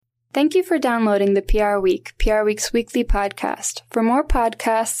Thank you for downloading the PR Week, PR Week's weekly podcast. For more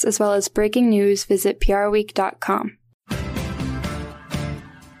podcasts as well as breaking news, visit prweek.com.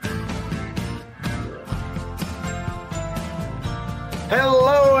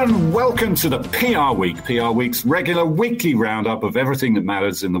 Hello and welcome to the PR Week, PR Week's regular weekly roundup of everything that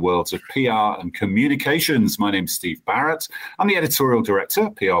matters in the worlds of PR and communications. My name's Steve Barrett. I'm the editorial director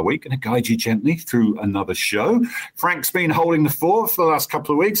of PR Week and I guide you gently through another show. Frank's been holding the fort for the last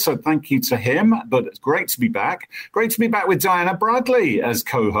couple of weeks, so thank you to him. But it's great to be back. Great to be back with Diana Bradley as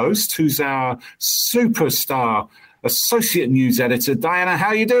co-host, who's our superstar associate news editor. Diana, how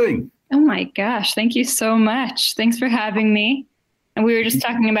are you doing? Oh my gosh, thank you so much. Thanks for having me. And we were just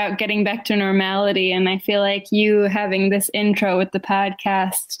talking about getting back to normality, and I feel like you having this intro with the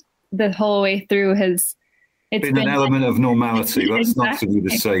podcast the whole way through it's been an element of normality. That's exactly. Not to be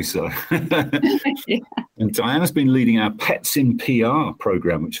the say-so. Yeah. And Diana's been leading our Pets in PR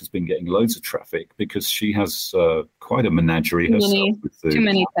program, which has been getting loads of traffic because she has quite a menagerie herself. Too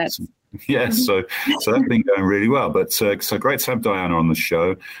many pets. Yes, so that's been going really well. But so great to have Diana on the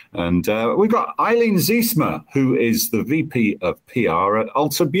show. And we've got Eileen Ziesemer, who is the VP of PR at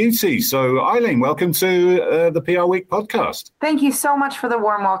Ulta Beauty. So Eileen, welcome to the PR Week podcast. Thank you so much for the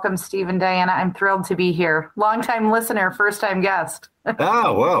warm welcome, Steve and Diana. I'm thrilled to be here. Long-time listener, first-time guest.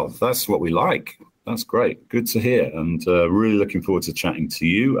 Well, that's what we like. That's great. Good to hear. And really looking forward to chatting to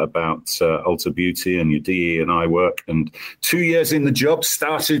you about Ulta Beauty and your DE&I work. And 2 years in the job,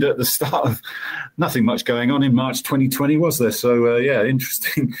 started at the start of nothing much going on in March 2020, was there? So,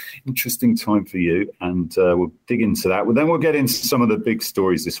 interesting time for you. And we'll dig into that. Well, then we'll get into some of the big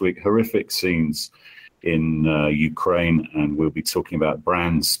stories this week, horrific scenes in Ukraine, and we'll be talking about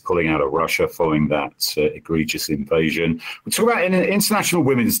brands pulling out of Russia following that egregious invasion. We'll talk about International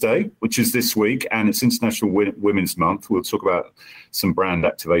Women's Day, which is this week, and it's International Women's Month. We'll talk about some brand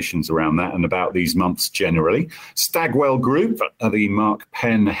activations around that and about these months generally. Stagwell Group, the Mark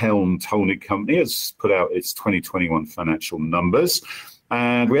Penn helmed holding company, has put out its 2021 financial numbers.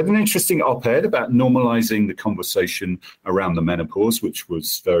 And we had an interesting op-ed about normalizing the conversation around the menopause, which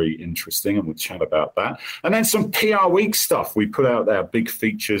was very interesting, and we'll chat about that. And then some PR Week stuff. We put out our big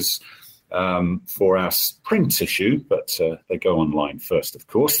features for our print issue, but they go online first, of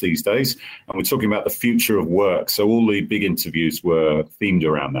course, these days. And we're talking about the future of work. So all the big interviews were themed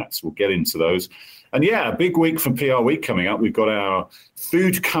around that. So we'll get into those. And yeah, a big week for PR Week coming up. We've got our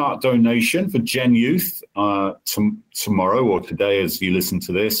food cart donation for Gen Youth tomorrow or today as you listen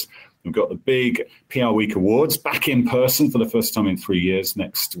to this. We've got the big PR Week Awards back in person for the first time in 3 years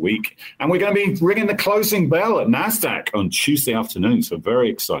next week. And we're going to be ringing the closing bell at NASDAQ on Tuesday afternoon. So very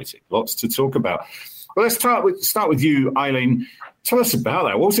exciting. Lots to talk about. Well, let's start with you, Eileen. Tell us about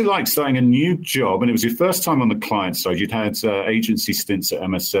that. What was it like starting a new job? And it was your first time on the client side. You'd had agency stints at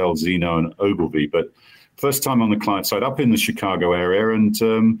MSL, Zeno, and Ogilvy, but first time on the client side up in the Chicago area.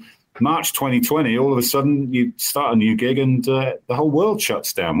 And March 2020, all of a sudden you start a new gig and the whole world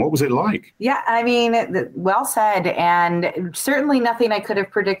shuts down. What was it like? Yeah, I mean, well said. And certainly nothing I could have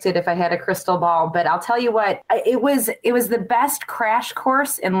predicted if I had a crystal ball. But I'll tell you what, it was the best crash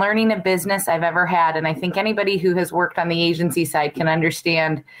course in learning a business I've ever had. And I think anybody who has worked on the agency side can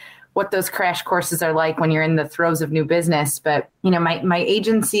understand what those crash courses are like when you're in the throes of new business. But, you know, my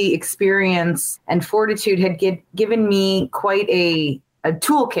agency experience and fortitude had given me quite a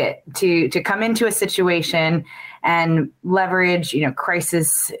toolkit to come into a situation and leverage, you know,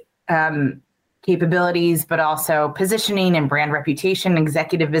 crisis capabilities, but also positioning and brand reputation,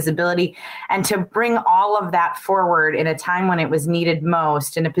 executive visibility, and to bring all of that forward in a time when it was needed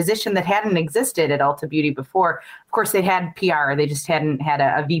most in a position that hadn't existed at Ulta Beauty before. Of course, they had PR. They just hadn't had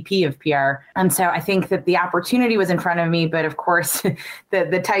a VP of PR. And so I think that the opportunity was in front of me. But of course,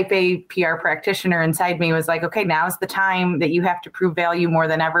 the type A PR practitioner inside me was like, okay, now's the time that you have to prove value more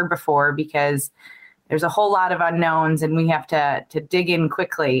than ever before, because there's a whole lot of unknowns and we have to dig in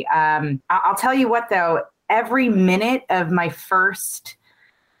quickly. I'll tell you what, though, every minute of my first,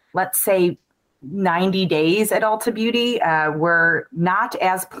 let's say, 90 days at Ulta Beauty were not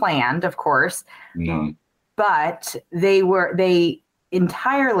as planned, of course. No. But they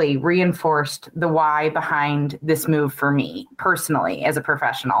entirely reinforced the why behind this move for me personally as a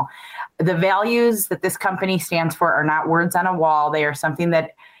professional. The values that this company stands for are not words on a wall. They are something that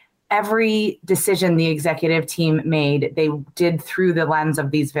every decision the executive team made, they did through the lens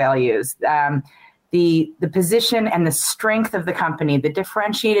of these values. The position and the strength of the company, the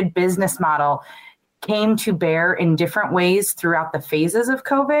differentiated business model came to bear in different ways throughout the phases of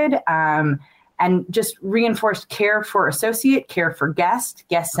COVID, and just reinforced care for associate, care for guest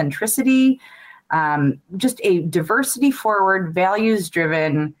centricity, just a diversity forward, values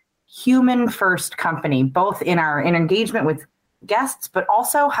driven human first company, both in our engagement with guests, but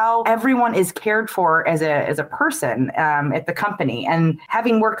also how everyone is cared for as a person at the company. And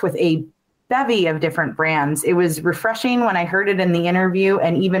having worked with a bevy of different brands, it was refreshing when I heard it in the interview,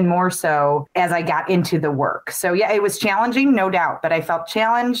 and even more so as I got into the work. So yeah, it was challenging, no doubt, but I felt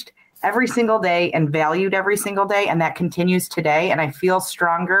challenged every single day and valued every single day. And that continues today. And I feel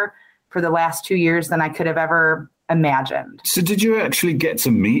stronger for the last 2 years than I could have ever imagined. So did you actually get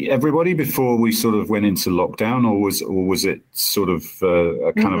to meet everybody before we sort of went into lockdown, or was it sort of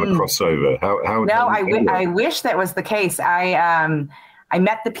a kind of a crossover? I wish that was the case. I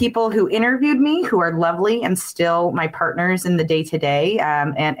met the people who interviewed me, who are lovely and still my partners in the day-to-day,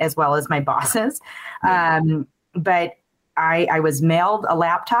 and as well as my bosses. But I was mailed a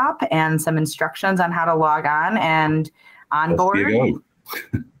laptop and some instructions on how to log on and onboard.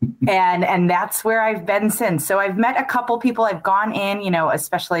 And that's where I've been since. So I've met a couple people. I've gone in,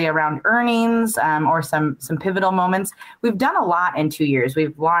 especially around earnings or some pivotal moments. We've done a lot in 2 years.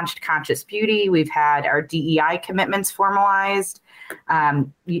 We've launched Conscious Beauty. We've had our DEI commitments formalized.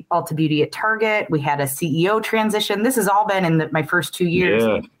 Ulta Beauty at Target. We had a CEO transition. This has all been in my first 2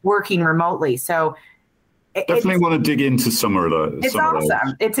 years working remotely. So definitely want to dig into some of those. It's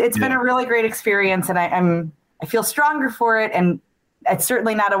awesome. It's been a really great experience, and I feel stronger for it. And it's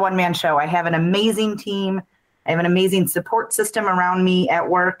certainly not a one-man show. I have an amazing team. I have an amazing support system around me at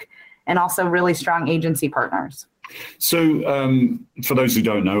work, and also really strong agency partners. So for those who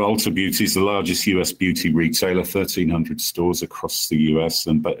don't know, Ulta Beauty is the largest U.S. beauty retailer, 1,300 stores across the U.S.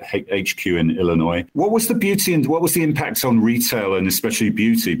 but HQ in Illinois. What was the beauty and what was the impact on retail and especially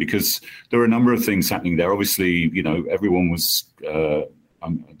beauty? Because there were a number of things happening there. Obviously, everyone was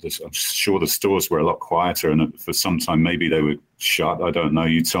I'm sure the stores were a lot quieter, and for some time maybe they were shut. I don't know.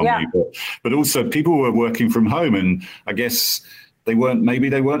 You tell me. But also people were working from home, and I guess they weren't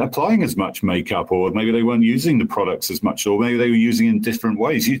applying as much makeup, or maybe they weren't using the products as much, or maybe they were using it in different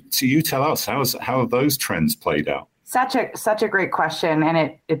ways. You tell us how have those trends played out? Such a great question,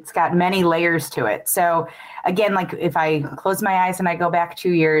 and it's got many layers to it. So again, like if I close my eyes and I go back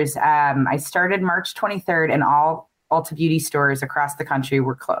 2 years, I started March 23rd, and all Ulta Beauty stores across the country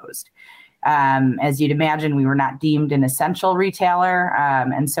were closed. As you'd imagine, we were not deemed an essential retailer.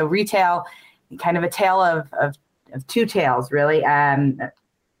 And so retail, kind of a tale of two tales, really,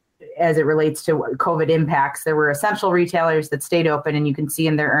 as it relates to COVID impacts. There were essential retailers that stayed open, and you can see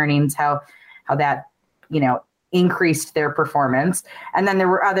in their earnings how that, increased their performance. And then there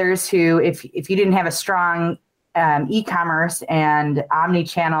were others who, if you didn't have a strong e-commerce and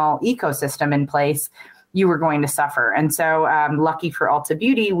omni-channel ecosystem in place, you were going to suffer. And so lucky for Ulta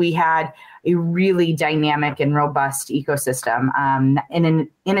Beauty, we had a really dynamic and robust ecosystem. And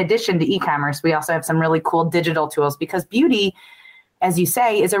in addition to e-commerce, we also have some really cool digital tools, because beauty, as you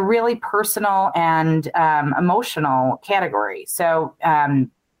say, is a really personal and emotional category. So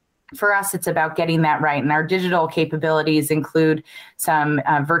for us, it's about getting that right. And our digital capabilities include some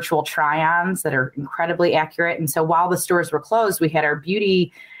virtual try-ons that are incredibly accurate. And so while the stores were closed, we had our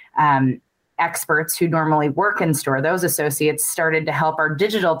beauty experts who normally work in store. Those associates started to help our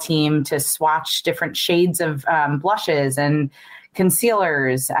digital team to swatch different shades of blushes and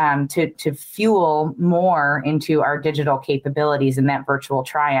concealers to fuel more into our digital capabilities in that virtual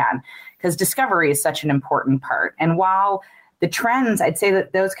try-on, because discovery is such an important part. And while the trends, I'd say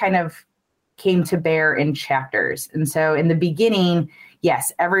that those kind of came to bear in chapters. And so in the beginning,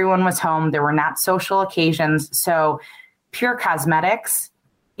 yes, everyone was home. There were not social occasions. So pure cosmetics,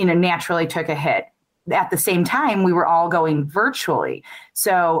 naturally took a hit. At the same time, we were all going virtually.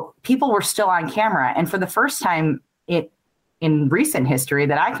 So people were still on camera. And for the first time in recent history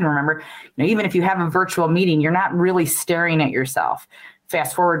that I can remember, even if you have a virtual meeting, you're not really staring at yourself.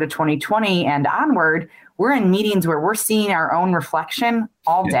 Fast forward to 2020 and onward, we're in meetings where we're seeing our own reflection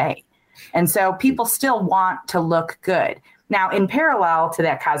all day. And so people still want to look good. Now, in parallel to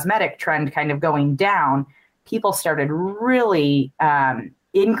that cosmetic trend kind of going down, people started really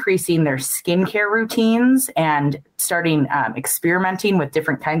increasing their skincare routines and starting experimenting with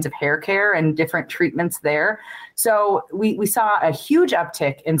different kinds of hair care and different treatments there. So we saw a huge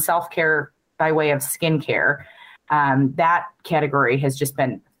uptick in self-care by way of skincare. That category has just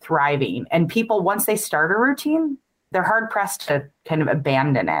been thriving. And people, once they start a routine, they're hard pressed to kind of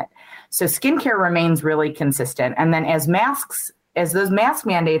abandon it. So skincare remains really consistent. And then as those mask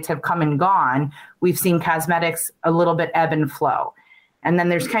mandates have come and gone, we've seen cosmetics a little bit ebb and flow. And then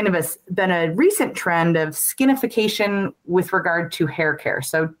there's kind of been a recent trend of skinification with regard to hair care.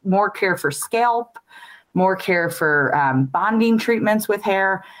 So more care for scalp, more care for bonding treatments with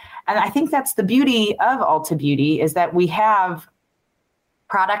hair. And I think that's the beauty of Ulta Beauty, is that we have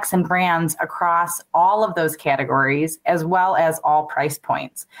products and brands across all of those categories, as well as all price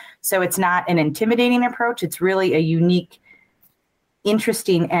points. So it's not an intimidating approach. It's really a unique,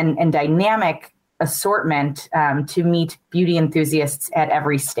 interesting, and dynamic assortment to meet beauty enthusiasts at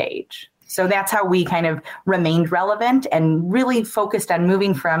every stage. So that's how we kind of remained relevant and really focused on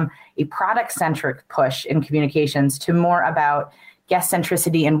moving from a product-centric push in communications to more about guest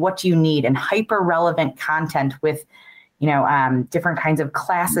centricity and what you need and hyper-relevant content with different kinds of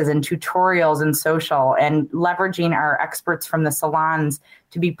classes and tutorials and social, and leveraging our experts from the salons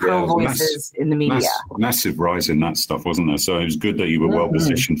to be pro voices in the media. Massive rise in that stuff, wasn't there? So it was good that you were well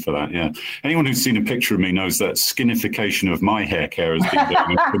positioned for that. Yeah. Anyone who's seen a picture of me knows that skinification of my hair care has been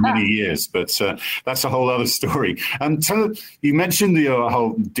going on for many years, but that's a whole other story. And you mentioned the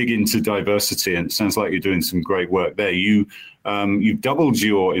whole dig into diversity, and it sounds like you're doing some great work there. You've doubled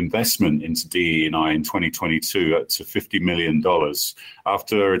your investment into DE&I in 2022 to $50 million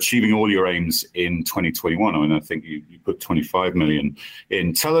after achieving all your aims in 2021. I mean, I think you put 25 million in.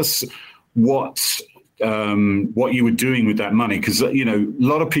 Tell us what you were doing with that money, because a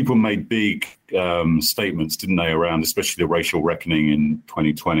lot of people made big statements, didn't they, around especially the racial reckoning in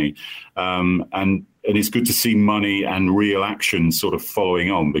 2020, and it's good to see money and real action sort of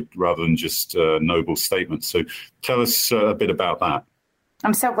following on, but rather than just noble statements. So tell us a bit about that.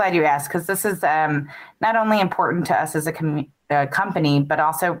 I'm so glad you asked, because this is not only important to us as a company, but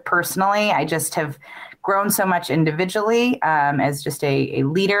also personally. I just have grown so much individually as just a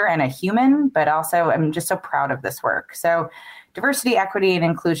leader and a human, but also I'm just so proud of this work. So diversity, equity, and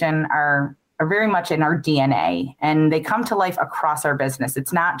inclusion are very much in our DNA, and they come to life across our business.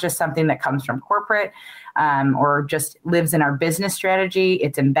 It's not just something that comes from corporate or just lives in our business strategy.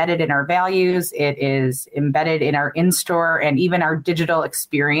 It's embedded in our values. It is embedded in our in-store and even our digital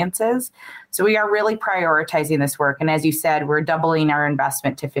experiences. So we are really prioritizing this work. And as you said, we're doubling our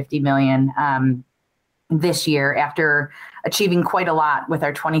investment to $50 million this year after achieving quite a lot with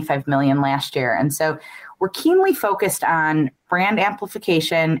our $25 million last year. And so we're keenly focused on brand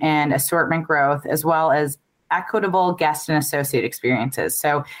amplification and assortment growth, as well as equitable guest and associate experiences.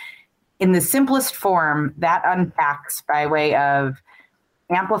 So in the simplest form, that unpacks by way of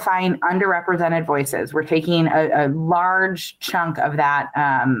amplifying underrepresented voices. We're taking a large chunk of that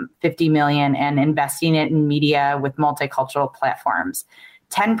 50 million and investing it in media with multicultural platforms.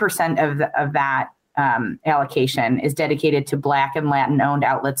 10% of that allocation is dedicated to Black and Latin-owned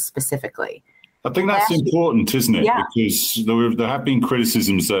outlets specifically. I think that's important, isn't it? Yeah. Because there have been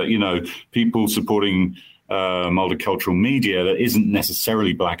criticisms that, people supporting multicultural media that isn't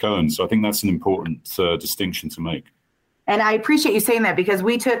necessarily Black owned. So I think that's an important distinction to make. And I appreciate you saying that, because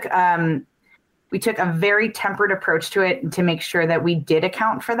we took a very tempered approach to it to make sure that we did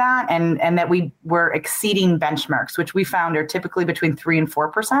account for that and that we were exceeding benchmarks, which we found are typically between 3% and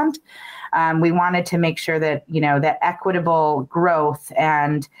 4%. We wanted to make sure that, that equitable growth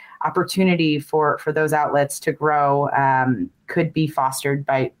and opportunity for those outlets to grow could be fostered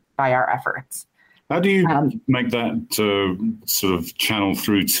by our efforts. How do you make that sort of channel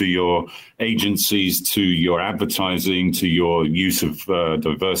through to your agencies, to your advertising, to your use of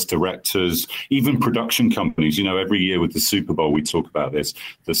diverse directors, even production companies? Every year with the Super Bowl, we talk about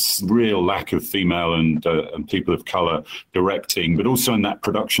this real lack of female and people of color directing, but also in that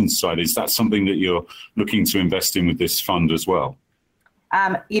production side. Is that something that you're looking to invest in with this fund as well?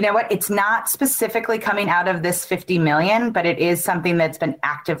 You know what? It's not specifically coming out of this 50 million, but it is something that's been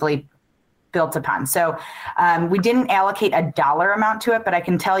actively built upon. So we didn't allocate a dollar amount to it, but I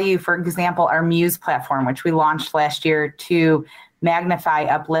can tell you, for example, our Muse platform, which we launched last year to magnify,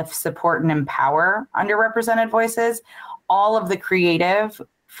 uplift, support, and empower underrepresented voices. All of the creative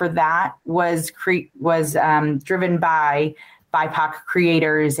for that was driven by BIPOC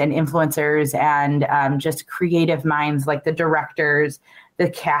creators and influencers and just creative minds like the directors, the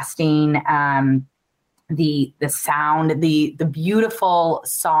casting, the sound, the beautiful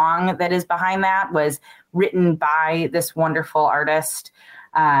song that is behind that was written by this wonderful artist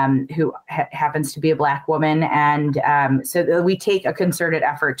who happens to be a Black woman. And so we take a concerted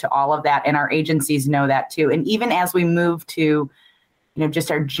effort to all of that, and our agencies know that too. And even as we move to, just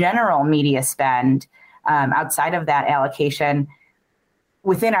our general media spend outside of that allocation,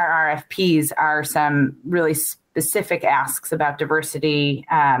 within our RFPs are some really specific asks about diversity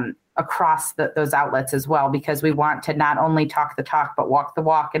across those outlets as well, because we want to not only talk the talk, but walk the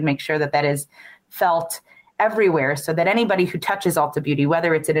walk and make sure that is felt everywhere, so that anybody who touches Ulta Beauty,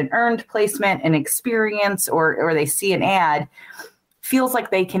 whether it's in an earned placement, an experience, or they see an ad, feels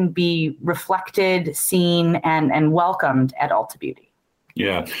like they can be reflected, seen, and welcomed at Ulta Beauty.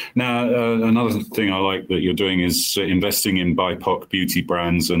 Yeah. Now, another thing I like that you're doing is investing in BIPOC beauty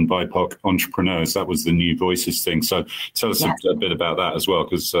brands and BIPOC entrepreneurs. That was the New Voices thing. So tell us a bit about that as well,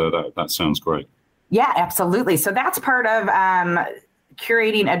 because that sounds great. Yeah, absolutely. So that's part of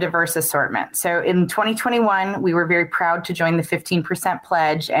curating a diverse assortment. So in 2021, we were very proud to join the 15%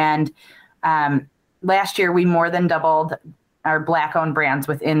 pledge. And last year, we more than doubled our Black-owned brands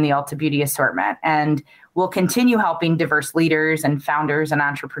within the Ulta Beauty assortment. And we'll continue helping diverse leaders and founders and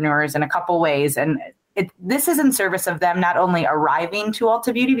entrepreneurs in a couple ways. And this is in service of them not only arriving to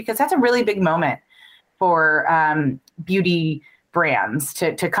Ulta Beauty, because that's a really big moment for beauty brands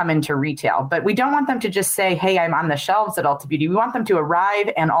to come into retail. But we don't want them to just say, hey, I'm on the shelves at Ulta Beauty. We want them to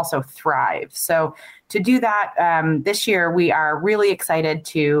arrive and also thrive. So to do that, this year, we are really excited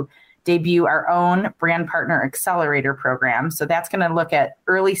to debut our own brand partner accelerator program. So that's going to look at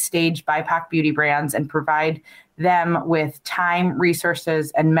early stage BIPOC beauty brands and provide them with time,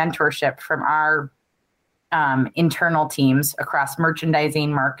 resources, and mentorship from our internal teams across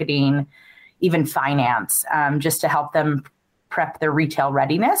merchandising, marketing, even finance, just to help them prep their retail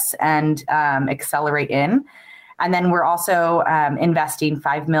readiness and accelerate in. And then we're also investing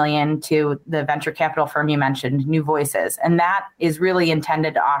 $5 million to the venture capital firm you mentioned, New Voices. And that is really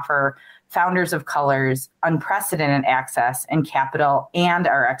intended to offer founders of colors unprecedented access and capital and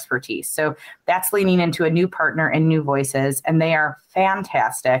our expertise. So that's leaning into a new partner in New Voices, and they are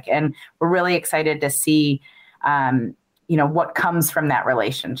fantastic. And we're really excited to see what comes from that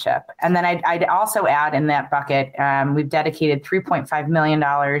relationship. And then I'd also add in that bucket, we've dedicated $3.5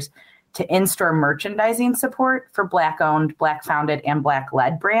 million to in-store merchandising support for Black-owned, Black-founded, and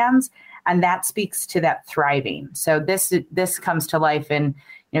Black-led brands. And that speaks to that thriving. So this comes to life in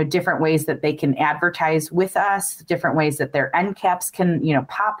different ways that they can advertise with us, different ways that their end caps can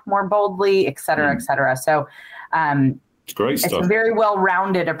pop more boldly, et cetera, et cetera. So it's great stuff. It's a very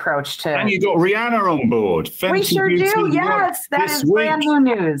well-rounded approach to. And you got Rihanna on board. We sure do. Yes, that is brand new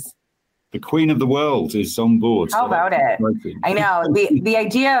news. The Queen of the World is on board. How about it? I know. The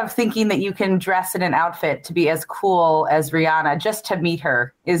idea of thinking that you can dress in an outfit to be as cool as Rihanna just to meet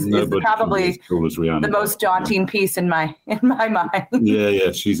her is probably cool as Rihanna, the most daunting piece in my mind.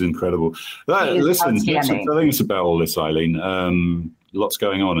 Yeah, she's incredible. Listen, thanks for telling us about all this, Eileen. Lots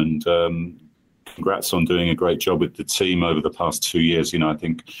going on, and congrats on doing a great job with the team over the past 2 years. I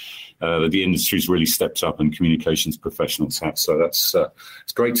think the industry's really stepped up and communications professionals have. So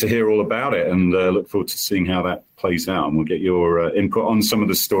it's great to hear all about it, and look forward to seeing how that plays out. And we'll get your input on some of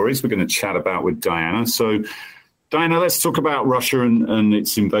the stories we're going to chat about with Diana. So, Diana, let's talk about Russia and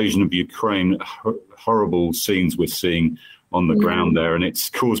its invasion of Ukraine. Horrible scenes we're seeing on the ground there, and it's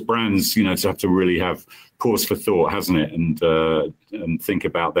caused brands, to have to really have pause for thought, hasn't it? And think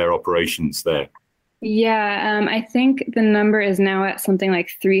about their operations there. Yeah, I think the number is now at something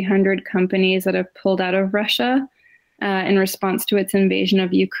like 300 companies that have pulled out of Russia in response to its invasion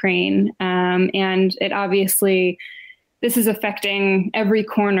of Ukraine. And it obviously, this is affecting every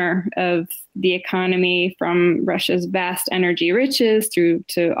corner of the economy, from Russia's vast energy riches through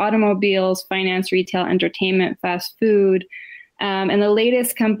to automobiles, finance, retail, entertainment, fast food. And the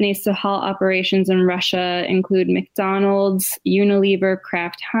latest companies to halt operations in Russia include McDonald's, Unilever,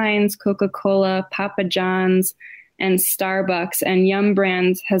 Kraft Heinz, Coca-Cola, Papa John's, and Starbucks. And Yum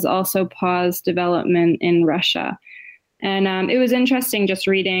Brands has also paused development in Russia. And it was interesting just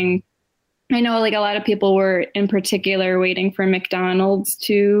reading. I know a lot of people were in particular waiting for McDonald's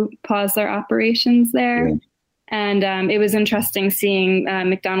to pause their operations there. Yeah. And it was interesting seeing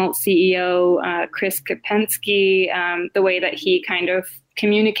McDonald's CEO, Chris Kempinski, the way that he kind of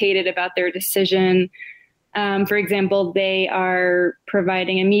communicated about their decision. For example, they are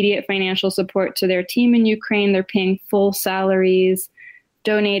providing immediate financial support to their team in Ukraine. They're paying full salaries,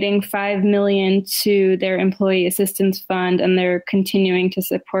 donating $5 million to their employee assistance fund, and they're continuing to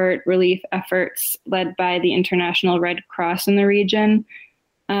support relief efforts led by the International Red Cross in the region.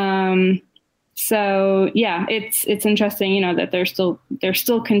 So yeah, it's interesting, that they're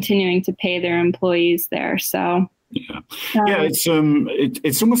still continuing to pay their employees there. So it's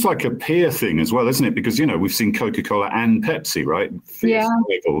almost like a peer thing as well, isn't it? Because we've seen Coca-Cola and Pepsi, right? Fierce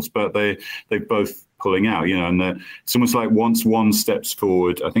rivals, but they're both pulling out. And it's almost like once one steps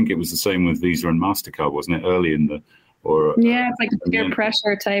forward. I think it was the same with Visa and MasterCard, wasn't it? Early in the it's like a peer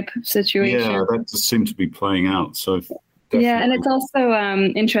pressure type situation. Yeah, that just seemed to be playing out. So. Definitely. Yeah, and it's also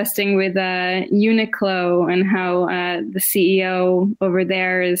interesting with Uniqlo and how the CEO over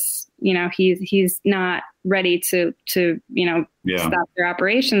there is, he's not ready to stop their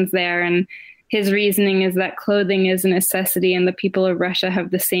operations there. And his reasoning is that clothing is a necessity and the people of Russia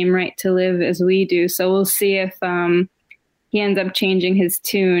have the same right to live as we do. So we'll see if he ends up changing his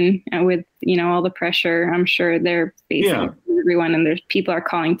tune with, all the pressure. I'm sure they're facing everyone, and there's people are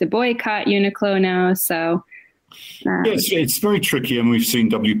calling to boycott Uniqlo now. So yes, it's very tricky. And we've seen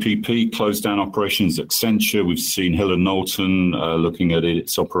WPP close down operations at Accenture. We've seen Hill & Knowlton looking at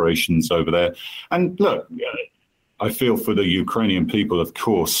its operations over there. And look, I feel for the Ukrainian people, of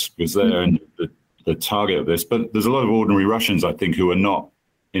course, because they're the target of this. But there's a lot of ordinary Russians, I think, who are not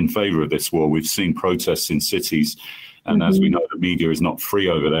in favor of this war. We've seen protests in cities. And as we know, the media is not free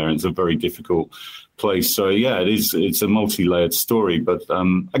over there. And it's a very difficult place. So, yeah, it's a multi-layered story. But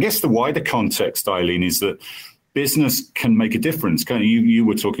I guess the wider context, Eileen, is that business can make a difference. You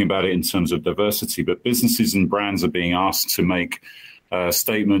were talking about it in terms of diversity, but businesses and brands are being asked to make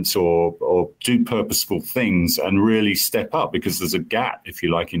statements or do purposeful things and really step up, because there's a gap, if you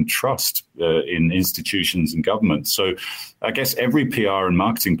like, in trust in institutions and governments. So I guess every PR and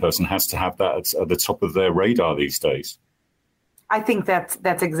marketing person has to have that at the top of their radar these days. I think that's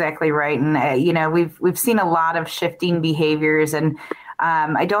exactly right. And, we've seen a lot of shifting behaviors, and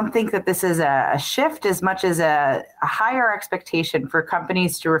I don't think that this is a shift as much as a higher expectation for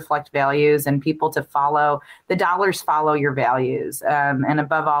companies to reflect values and people to follow the dollars, follow your values. And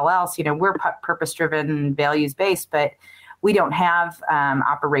above all else, we're purpose-driven, values-based, but we don't have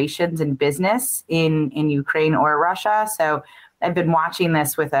operations and business in Ukraine or Russia. So I've been watching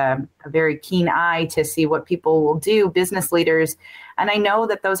this with a very keen eye to see what people will do, business leaders. And I know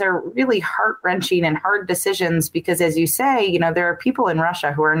that those are really heart-wrenching and hard decisions because, as you say, there are people in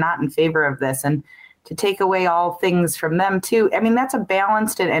Russia who are not in favor of this. And to take away all things from them, too, I mean, that's a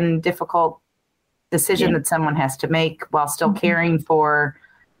balanced and difficult decision that someone has to make while still caring for,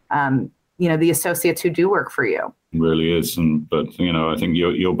 the associates who do work for you. It really is. But I think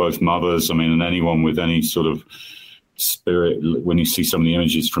you're both mothers. I mean, and anyone with any sort of spirit, when you see some of the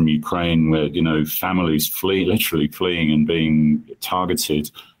images from Ukraine where families literally fleeing and being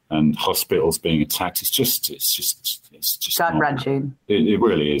targeted and hospitals being attacked, it's just gut-wrenching. It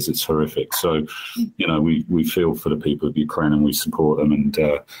really is. It's horrific. So we feel for the people of Ukraine and we support them, and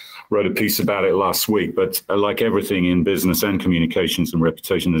wrote a piece about it last week. But like everything in business and communications and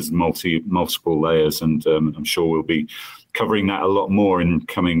reputation, there's multiple layers, and I'm sure we'll be covering that a lot more in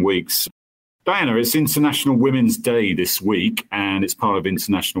coming weeks. Diana, it's International Women's Day this week, and it's part of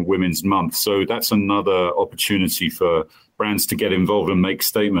International Women's Month. So that's another opportunity for brands to get involved and make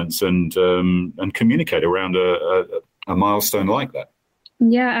statements and communicate around a milestone like that.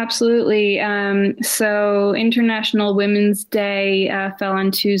 Yeah, absolutely. So International Women's Day fell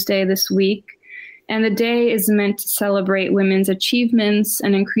on Tuesday this week, and the day is meant to celebrate women's achievements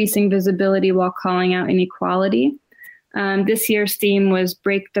and increasing visibility while calling out inequality. This year's theme was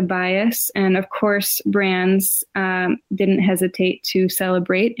Break the Bias. And of course, brands didn't hesitate to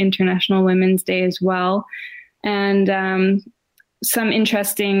celebrate International Women's Day as well. And some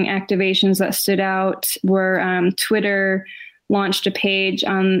interesting activations that stood out were Twitter launched a page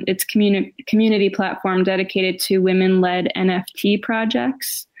on its community platform dedicated to women-led NFT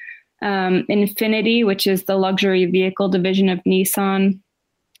projects. Infinity, which is the luxury vehicle division of Nissan,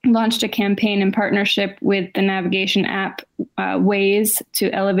 launched a campaign in partnership with the navigation app Waze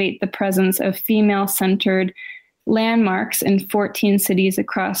to elevate the presence of female-centered landmarks in 14 cities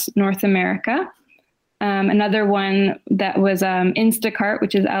across North America. Another one that was Instacart,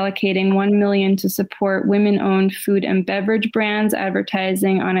 which is allocating $1 million to support women-owned food and beverage brands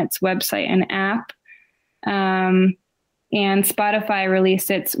advertising on its website and app. And Spotify released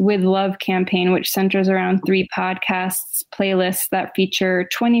its With Love campaign, which centers around 3 podcasts, playlists that feature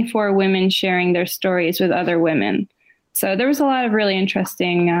 24 women sharing their stories with other women. So there was a lot of really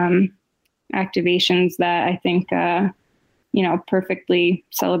interesting activations that I think, perfectly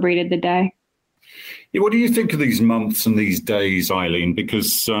celebrated the day. Yeah, what do you think of these months and these days, Eileen?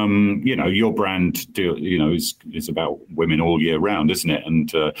 Because, your brand, is about women all year round, isn't it?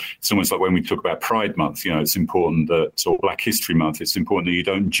 And it's almost like when we talk about Pride Month, it's important that, or Black History Month, it's important that you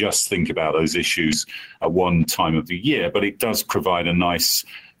don't just think about those issues at one time of the year, but it does provide a nice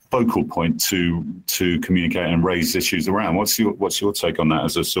focal point to communicate and raise issues around. What's your take on that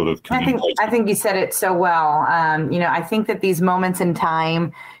as a sort of communicator? I think you said it so well. I think that these moments in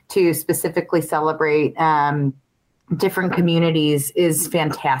time to specifically celebrate different communities is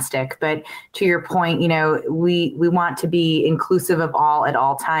fantastic. But to your point, we want to be inclusive of all at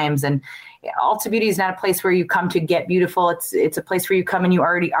all times. And Ulta Beauty is not a place where you come to get beautiful. It's a place where you come and you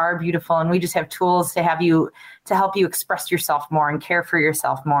already are beautiful. And we just have tools to help you express yourself more and care for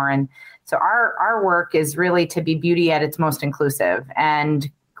yourself more. And so our work is really to be beauty at its most inclusive and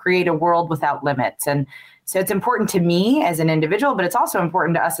create a world without limits. And so it's important to me as an individual, but it's also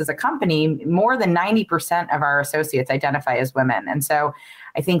important to us as a company. More than 90% of our associates identify as women. And so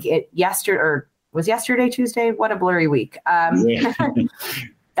I think was yesterday Tuesday? What a blurry week. We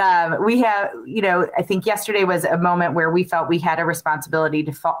have, I think yesterday was a moment where we felt we had a responsibility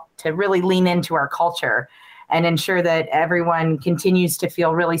to really lean into our culture and ensure that everyone continues to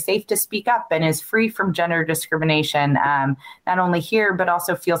feel really safe to speak up and is free from gender discrimination, not only here, but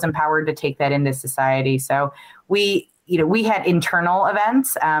also feels empowered to take that into society. So we had internal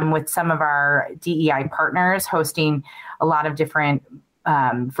events with some of our DEI partners hosting a lot of different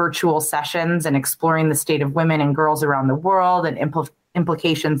virtual sessions and exploring the state of women and girls around the world and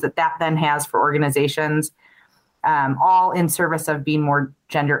implications that then has for organizations, all in service of being more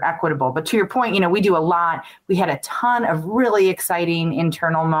gender equitable. But to your point, we do a lot. We had a ton of really exciting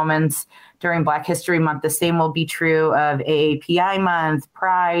internal moments during Black History Month. The same will be true of AAPI Month,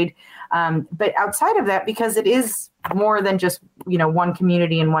 Pride. But outside of that, because it is more than just, one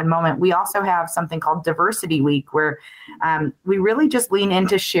community in one moment, we also have something called Diversity Week, where we really just lean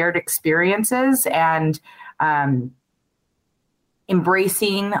into shared experiences and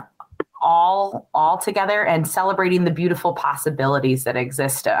embracing all together and celebrating the beautiful possibilities that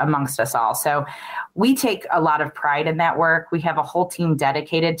exist amongst us all. So we take a lot of pride in that work. We have a whole team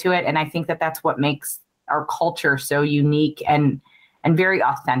dedicated to it. And I think that that's what makes our culture so unique and very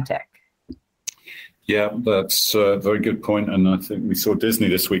authentic. Yeah, that's a very good point. And I think we saw Disney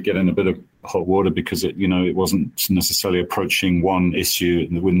this week get in a bit of hot water because it wasn't necessarily approaching one issue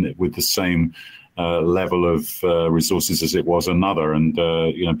with the same level of resources as it was another. And,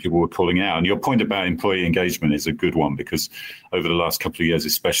 people were calling out. And your point about employee engagement is a good one, because over the last couple of years,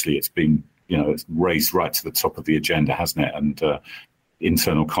 especially, it's been, it's raised right to the top of the agenda, hasn't it? And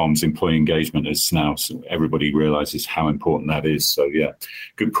internal comms, employee engagement is now, so everybody realizes how important that is. So, yeah,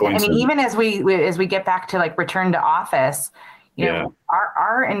 good point. I mean, even as we get back to like return to office,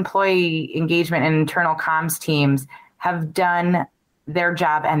 our employee engagement and internal comms teams have done their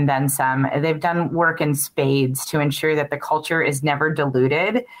job and then some. They've done work in spades to ensure that the culture is never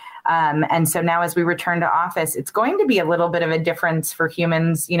diluted. And so now as we return to office, it's going to be a little bit of a difference for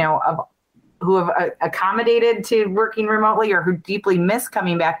humans, who have accommodated to working remotely or who deeply miss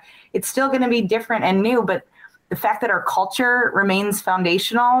coming back. It's still going to be different and new, but the fact that our culture remains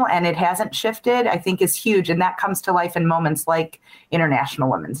foundational and it hasn't shifted, I think is huge. And that comes to life in moments like International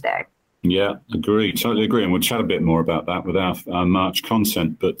Women's Day. Yeah, totally agree. And we'll chat a bit more about that with our March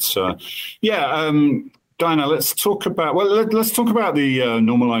content. But Diana, let's talk about the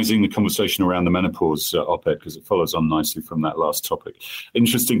normalizing the conversation around the menopause op-ed, because it follows on nicely from that last topic.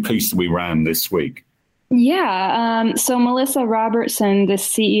 Interesting piece that we ran this week. Yeah. So Melissa Robertson, the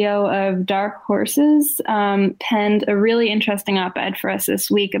CEO of Dark Horses, penned a really interesting op-ed for us this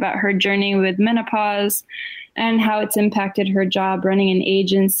week about her journey with menopause and how it's impacted her job running an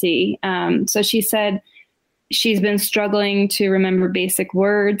agency. So she said she's been struggling to remember basic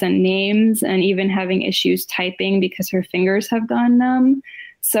words and names and even having issues typing because her fingers have gone numb.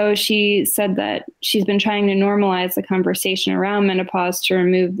 So she said that she's been trying to normalize the conversation around menopause to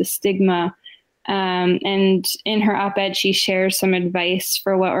remove the stigma. And in her op-ed, she shares some advice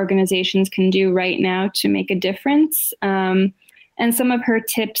for what organizations can do right now to make a difference. And some of her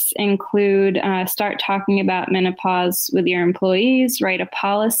tips include start talking about menopause with your employees, write a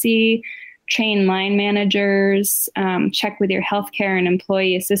policy, train line managers, check with your healthcare and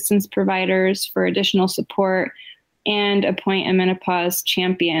employee assistance providers for additional support, and appoint a menopause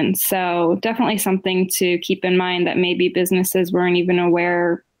champion. So definitely something to keep in mind that maybe businesses weren't even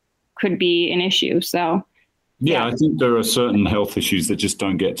aware could be an issue. So yeah, I think there are certain health issues that just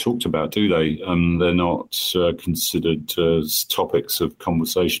don't get talked about, do they? They're not considered as topics of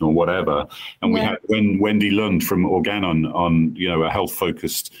conversation or whatever. And we had Wendy Lund from Organon on, a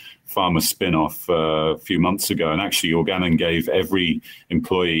health-focused pharma spin-off a few months ago. And actually, Organon gave every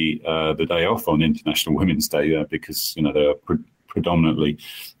employee the day off on International Women's Day because, they're predominantly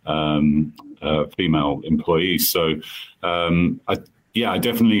female employees. So I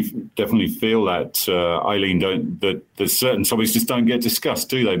definitely feel that, Eileen, that certain topics just don't get discussed,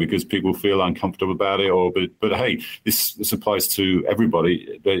 do they? Because people feel uncomfortable about it, but hey, this applies to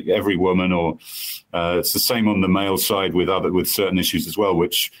everybody, every woman, or it's the same on the male side with certain issues as well,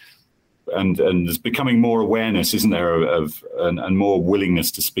 and there's becoming more awareness, isn't there, and more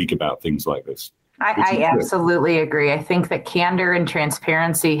willingness to speak about things like this. I absolutely agree. I think that candor and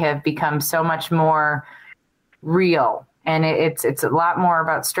transparency have become so much more real. And it's a lot more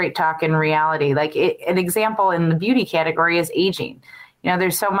about straight talk and reality. Like an example in the beauty category is aging.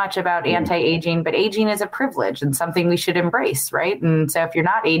 there's so much about anti-aging, but aging is a privilege and something we should embrace, right? And so if you're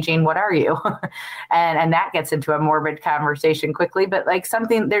not aging, what are you? and that gets into a morbid conversation quickly, but like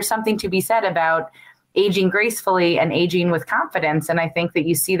there's something to be said about aging gracefully and aging with confidence. And I think that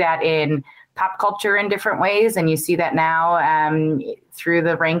you see that in pop culture in different ways, and you see that now through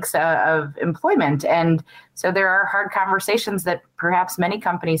the ranks of employment. And so there are hard conversations that perhaps many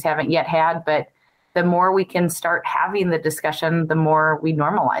companies haven't yet had, but the more we can start having the discussion, the more we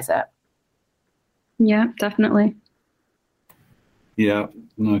normalize it. Yeah, definitely. Yeah,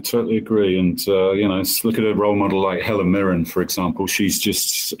 no, I totally agree. And, look at a role model like Helen Mirren, for example. She's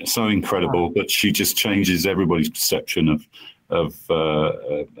just so incredible, but she just changes everybody's perception of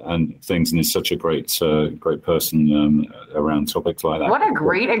and things, and is such a great person around topics like that. What a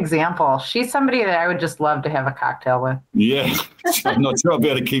great example. She's somebody that I would just love to have a cocktail with. Yeah, I'm not sure I'll be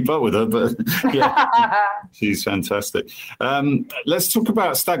able to keep up with her, but yeah, she's fantastic. Let's talk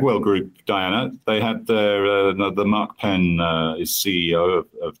about Stagwell Group, Diana. They had the Mark Penn is CEO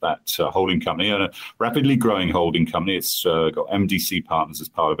of that holding company, and a rapidly growing holding company. It's got MDC Partners as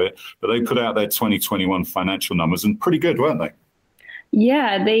part of it, but they put out their 2021 financial numbers, and pretty good, weren't they?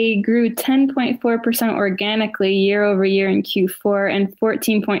 Yeah, they grew 10.4% organically year over year in Q4 and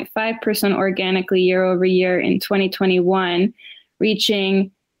 14.5% organically year over year in 2021,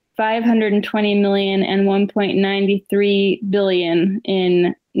 reaching $520 million and $1.93 billion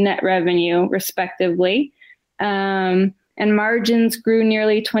in net revenue, respectively. And margins grew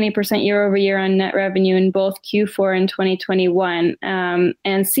nearly 20% year over year on net revenue in both Q4 and 2021. And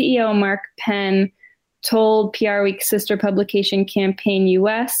CEO Mark Penn told PR Week's sister publication Campaign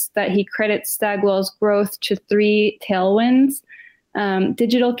US that he credits Stagwell's growth to three tailwinds: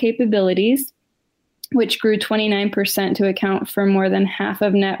 digital capabilities, which grew 29% to account for more than half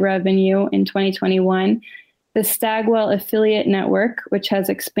of net revenue in 2021, the Stagwell affiliate network, which has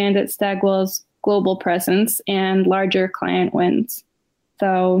expanded Stagwell's global presence, and larger client wins.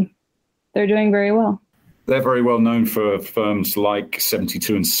 So they're doing very well. They're very well known for firms like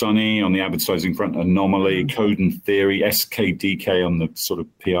 72 and Sunny on the advertising front, Anomaly, Code and Theory, SKDK on the sort of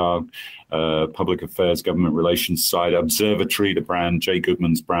PR, public affairs, government relations side, Observatory, the brand, Jay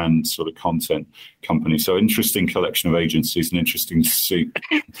Goodman's brand sort of content company. So interesting collection of agencies, and interesting to see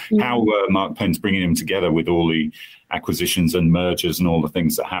how Mark Penn's bringing them together with all the acquisitions and mergers and all the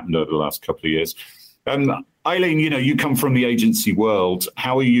things that happened over the last couple of years. Eileen, you come from the agency world.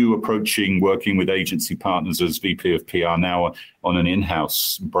 How are you approaching working with agency partners as VP of PR now on an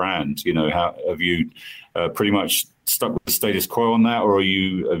in-house brand? How have you pretty much stuck with the status quo on that, or have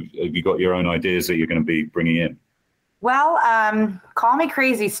you got your own ideas that you're going to be bringing in? Well, call me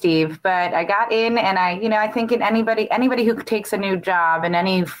crazy, Steve, but I got in, and I think in anybody who takes a new job in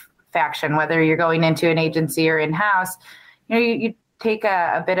any faction, whether you're going into an agency or in-house, you take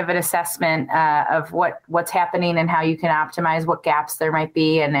a bit of an assessment of what's happening and how you can optimize what gaps there might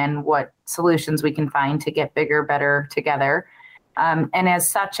be, and then what solutions we can find to get bigger, better together. And as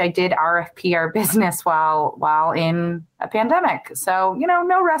such, I did RFP our business while in a pandemic. So,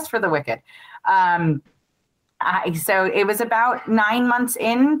 no rest for the wicked. So it was about 9 months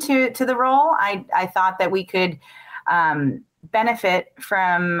into the role. I thought that we could benefit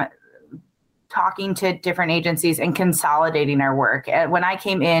from talking to different agencies and consolidating our work. When I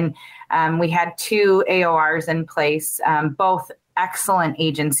came in, we had two AORs in place, both excellent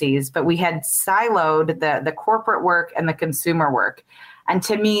agencies, but we had siloed the corporate work and the consumer work. And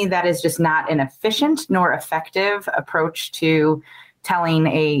to me, that is just not an efficient nor effective approach to telling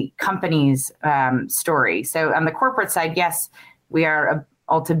a company's story. So on the corporate side, yes, we are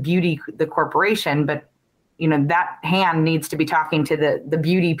Ulta Beauty, the corporation, but that hand needs to be talking to the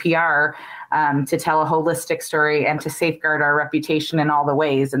beauty PR to tell a holistic story and to safeguard our reputation in all the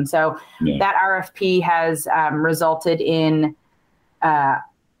ways. And so that RFP has resulted in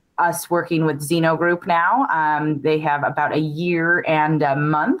us working with Zeno Group now. They have about a year and a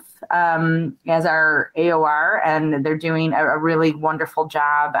month as our AOR, and they're doing a really wonderful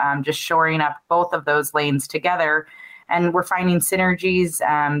job just shoring up both of those lanes together. And we're finding synergies.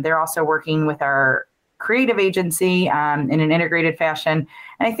 They're also working with our creative agency in an integrated fashion.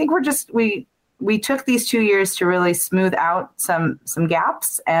 And I think we took these 2 years to really smooth out some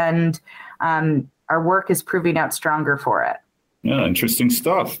gaps, and our work is proving out stronger for it. Yeah, interesting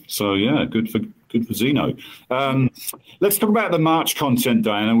stuff. So good for Zeno. Let's talk about the March content,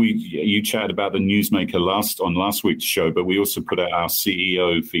 Diana. You chatted about the Newsmaker on last week's show, but we also put out our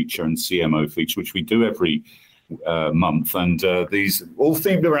CEO feature and CMO feature, which we do every month, and these all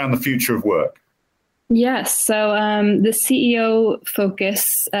themed around the future of work. Yes. So the CEO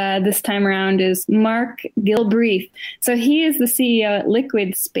focus this time around is Mark Gilbrief. So he is the CEO at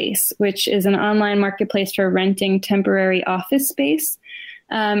Liquid Space, which is an online marketplace for renting temporary office space.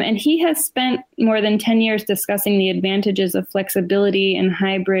 And he has spent more than 10 years discussing the advantages of flexibility and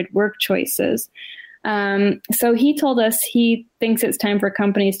hybrid work choices. So he told us he thinks it's time for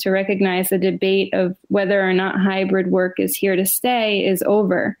companies to recognize the debate of whether or not hybrid work is here to stay is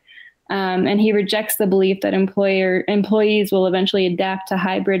over. And he rejects the belief that employees will eventually adapt to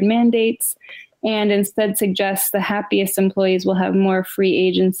hybrid mandates and instead suggests the happiest employees will have more free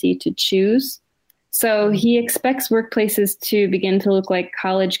agency to choose. So he expects workplaces to begin to look like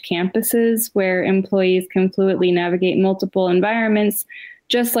college campuses where employees can fluidly navigate multiple environments,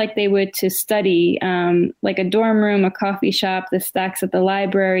 just like they would to study, like a dorm room, a coffee shop, the stacks at the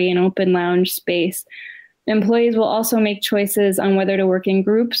library, an open lounge space. Employees will also make choices on whether to work in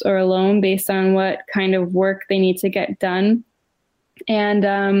groups or alone based on what kind of work they need to get done.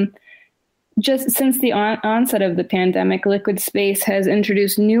 And just since the onset of the pandemic, Liquid Space has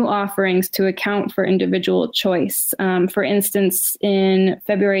introduced new offerings to account for individual choice. For instance, in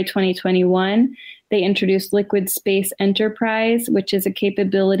February 2021, they introduced Liquid Space Enterprise, which is a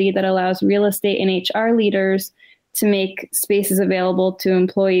capability that allows real estate and HR leaders to make spaces available to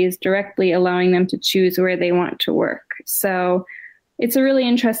employees directly, allowing them to choose where they want to work. So it's a really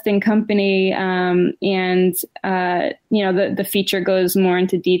interesting company. And the feature goes more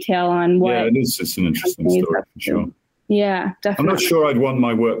into detail on what. Yeah, it is. It's an interesting story for sure. Yeah, definitely. I'm not sure I'd want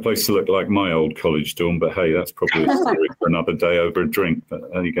my workplace to look like my old college dorm, but hey, that's probably a story for another day over a drink.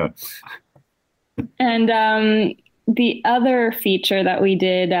 But there you go. And the other feature that we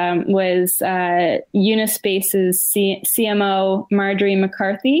did was Unispace's CMO, Marjorie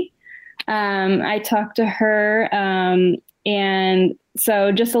McCarthy. I talked to her, and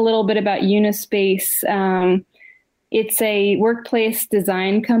so just a little bit about Unispace. It's a workplace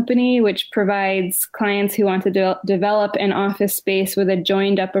design company which provides clients who want to develop an office space with a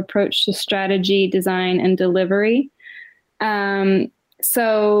joined-up approach to strategy, design, and delivery.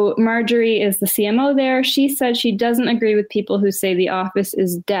 So Marjorie is the CMO there. She said she doesn't agree with people who say the office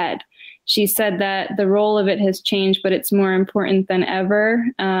is dead. She said that the role of it has changed, but it's more important than ever.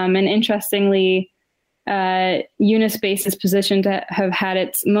 And interestingly, Unispace is positioned to have had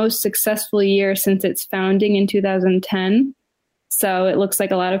its most successful year since its founding in 2010. So it looks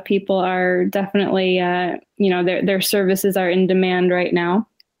like a lot of people are definitely, their services are in demand right now.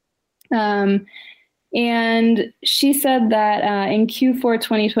 And she said that in Q4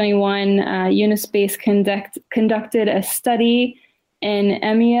 2021, Unispace conducted a study in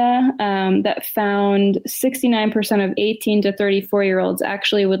EMEA that found 69% of 18 to 34-year-olds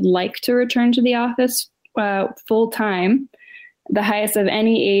actually would like to return to the office full time, the highest of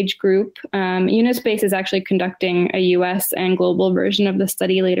any age group. Unispace is actually conducting a US and global version of the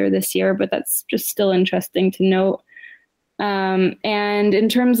study later this year, but that's just still interesting to note. And in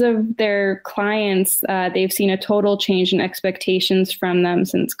terms of their clients, they've seen a total change in expectations from them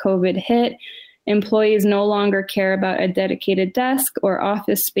since COVID hit. Employees no longer care about a dedicated desk or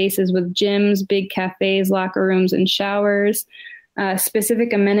office spaces with gyms, big cafes, locker rooms, and showers.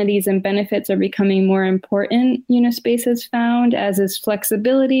 Specific amenities and benefits are becoming more important, Unispace has found, as is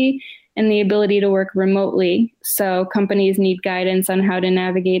flexibility and the ability to work remotely. So companies need guidance on how to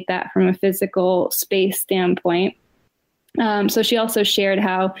navigate that from a physical space standpoint. So she also shared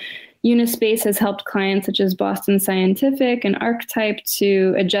how Unispace has helped clients such as Boston Scientific and Archetype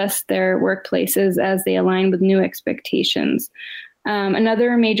to adjust their workplaces as they align with new expectations.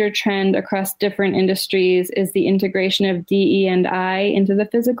 Another major trend across different industries is the integration of DE&I into the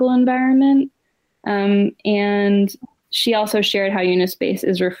physical environment. And she also shared how Unispace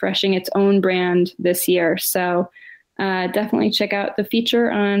is refreshing its own brand this year. So definitely check out the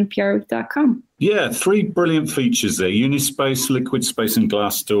feature on prweek.com. Yeah, 3 brilliant features there. Unispace, Liquid Space, and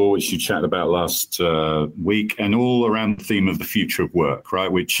Glassdoor, which you chatted about last week, and all around the theme of the future of work,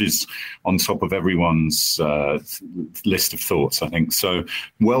 right, which is on top of everyone's list of thoughts, I think. So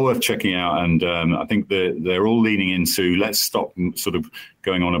well worth checking out. And I think they're all leaning into, let's stop sort of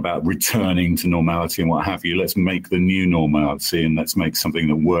going on about returning to normality and what have you. Let's make the new normality, and let's make something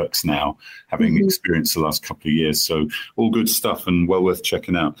that works now, having experienced the last couple of years. So all good stuff and well worth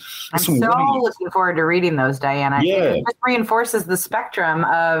checking out. I'm looking forward to reading those, Diane. I think it just reinforces the spectrum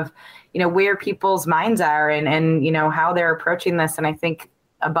of, where people's minds are and how they're approaching this. And I think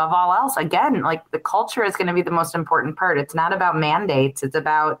above all else, again, like the culture is going to be the most important part. It's not about mandates. It's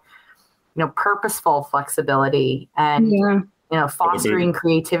about, purposeful flexibility and, fostering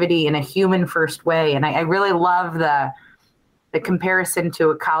creativity in a human first way. And I really love the the comparison to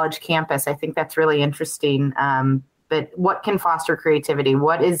a college campus, I think that's really interesting. But what can foster creativity?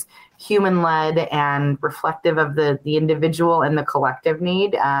 What is human-led and reflective of the individual and the collective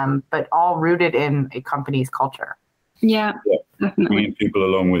need, but all rooted in a company's culture? Yeah, definitely. Bringing people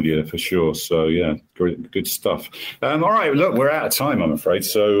along with you for sure. So yeah, great, good stuff. All right, look, we're out of time, I'm afraid.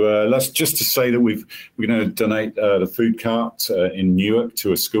 So let's just to say that we're going to donate the food cart in Newark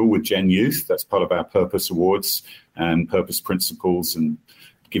to a school with Gen Youth. That's part of our Purpose Awards and Purpose Principles and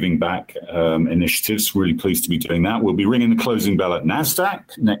giving back initiatives. Really pleased to be doing that. We'll be ringing the closing bell at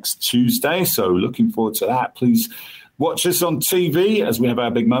NASDAQ next Tuesday. So looking forward to that. Please watch us on TV as we have our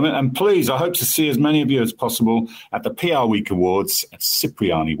big moment. And please, I hope to see as many of you as possible at the PR Week Awards at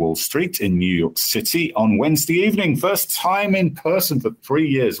Cipriani Wall Street in New York City on Wednesday evening. First time in person for 3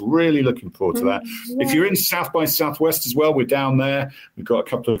 years. Really looking forward to that. Yeah. If you're in South by Southwest as well, we're down there. We've got a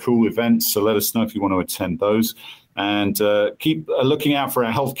couple of cool events, so let us know if you want to attend those. And keep looking out for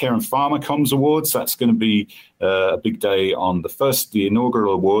our Healthcare and Pharma Comms Awards. That's going to be a big day on the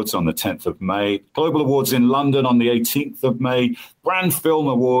inaugural awards on the 10th of May. Global Awards in London on the 18th of May. Brand Film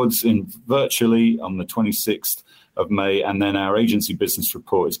Awards virtually on the 26th of May. And then our agency business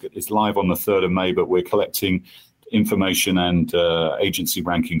report is live on the 3rd of May, but we're collecting information and agency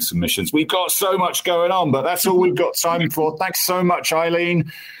ranking submissions. We've got so much going on, but that's all we've got time for. Thanks so much, Eileen.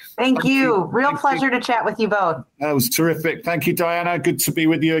 Thank you. Real pleasure to chat with you both. That was terrific. Thank you, Diana. Good to be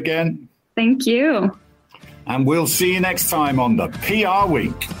with you again. Thank you. And we'll see you next time on the PR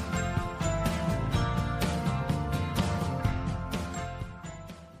Week.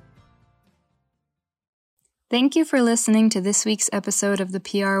 Thank you for listening to this week's episode of the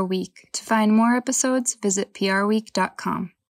PR Week. To find more episodes, visit prweek.com.